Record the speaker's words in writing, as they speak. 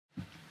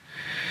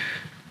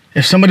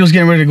If somebody was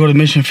getting ready to go to the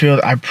mission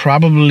field, I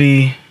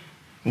probably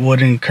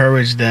would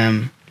encourage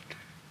them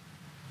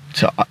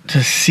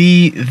to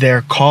see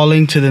their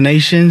calling to the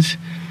nations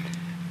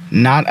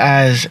not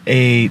as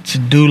a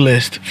to-do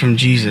list from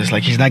Jesus.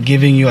 Like, he's not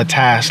giving you a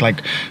task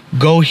like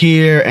go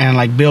here and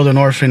like build an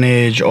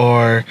orphanage,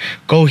 or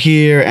go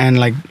here and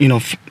like, you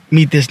know,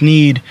 meet this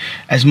need,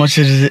 as much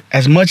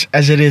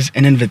as it is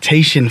an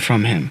invitation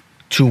from him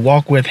to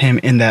walk with him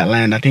in that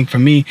land. I think for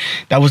me,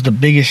 that was the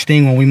biggest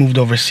thing when we moved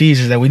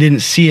overseas, is that we didn't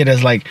see it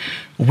as like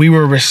we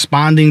were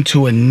responding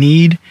to a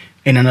need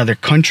in another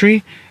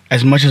country,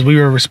 as much as we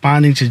were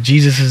responding to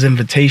Jesus's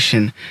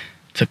invitation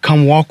to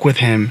come walk with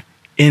him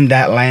in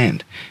that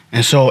land.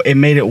 And so it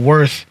made it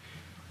worth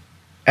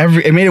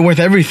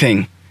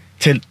everything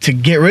to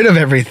get rid of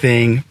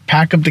everything,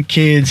 pack up the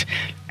kids,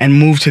 and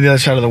move to the other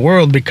side of the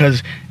world,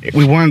 because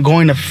we weren't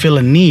going to fill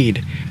a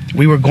need.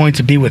 We were going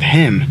to be with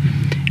him.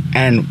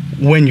 And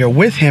when you're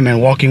with him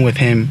and walking with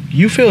him,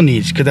 you fill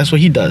needs, because that's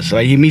what he does.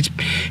 Like, he meets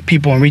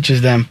people and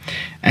reaches them.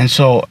 And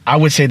so I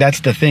would say that's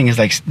the thing, is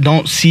like,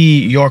 don't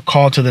see your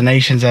call to the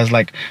nations as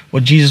like,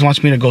 well, Jesus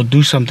wants me to go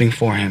do something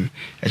for him,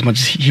 as much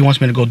as he wants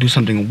me to go do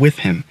something with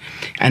him.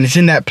 And it's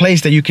in that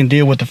place that you can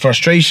deal with the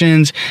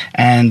frustrations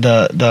and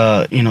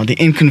the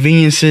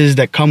inconveniences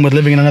that come with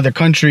living in another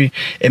country.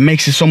 It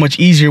makes it so much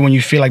easier when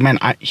you feel like, man,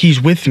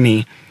 he's with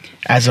me,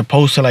 as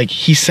opposed to like,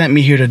 he sent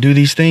me here to do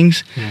these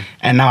things,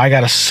 and now I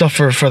gotta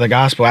suffer for the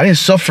gospel. I didn't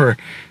suffer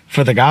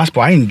for the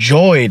gospel. I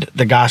enjoyed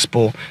the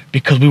gospel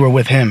because we were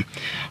with him.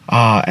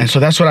 And so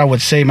that's what I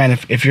would say, man.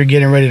 If you're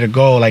getting ready to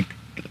go, like,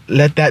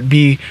 let that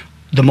be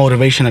the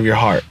motivation of your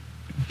heart,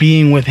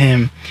 being with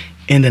him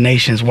in the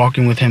nations,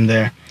 walking with him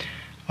there.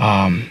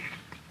 Coming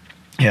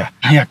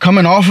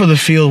off of the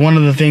field, one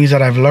of the things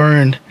that I've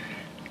learned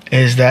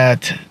is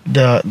that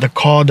the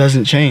call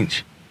doesn't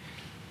change.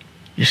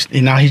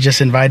 Now he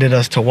just invited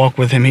us to walk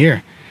with him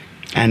here,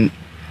 and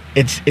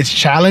it's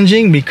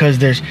challenging, because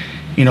there's,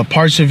 you know,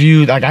 parts of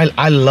you, like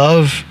I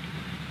love,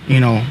 you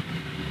know,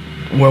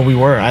 where we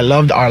were. I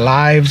loved our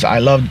lives. I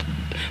loved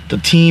the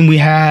team we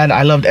had.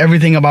 I loved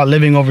everything about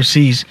living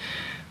overseas,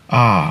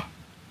 but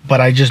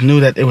I just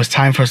knew that it was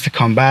time for us to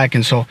come back.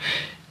 And so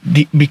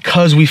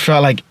because we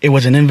felt like it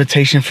was an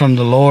invitation from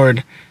the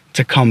Lord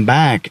to come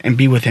back and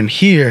be with him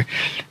here,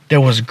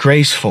 there was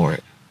grace for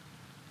it.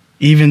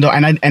 Even though,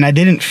 and I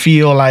didn't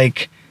feel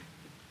like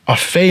a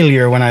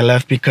failure when I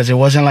left, because it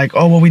wasn't like,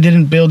 oh, well, we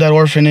didn't build that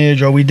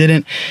orphanage, or we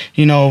didn't,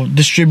 you know,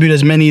 distribute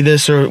as many of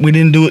this, or we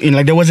didn't do it. You know,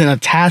 like, there wasn't a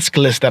task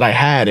list that I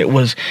had. It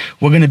was,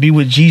 we're going to be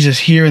with Jesus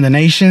here in the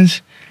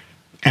nations,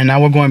 and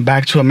now we're going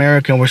back to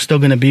America, and we're still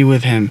going to be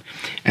with him.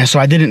 And so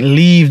I didn't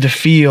leave the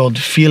field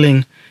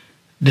feeling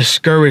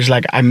discouraged,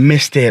 like I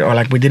missed it, or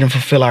like we didn't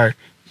fulfill our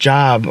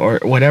job or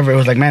whatever. It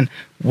was like, man,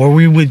 were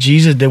we with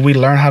Jesus? Did we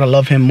learn how to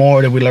love him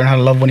more? Did we learn how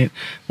to love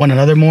one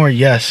another more?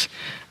 Yes.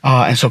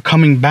 And so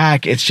coming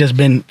back, it's just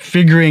been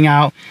figuring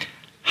out,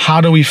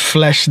 how do we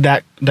flesh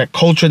that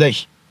culture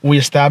that we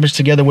established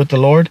together with the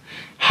Lord?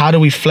 How do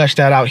we flesh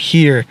that out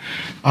here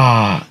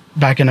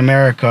back in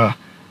America?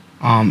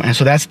 And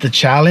so that's the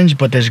challenge,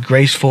 but there's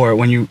grace for it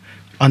when you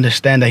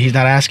understand that he's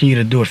not asking you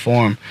to do it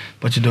for him,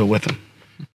 but to do it with him.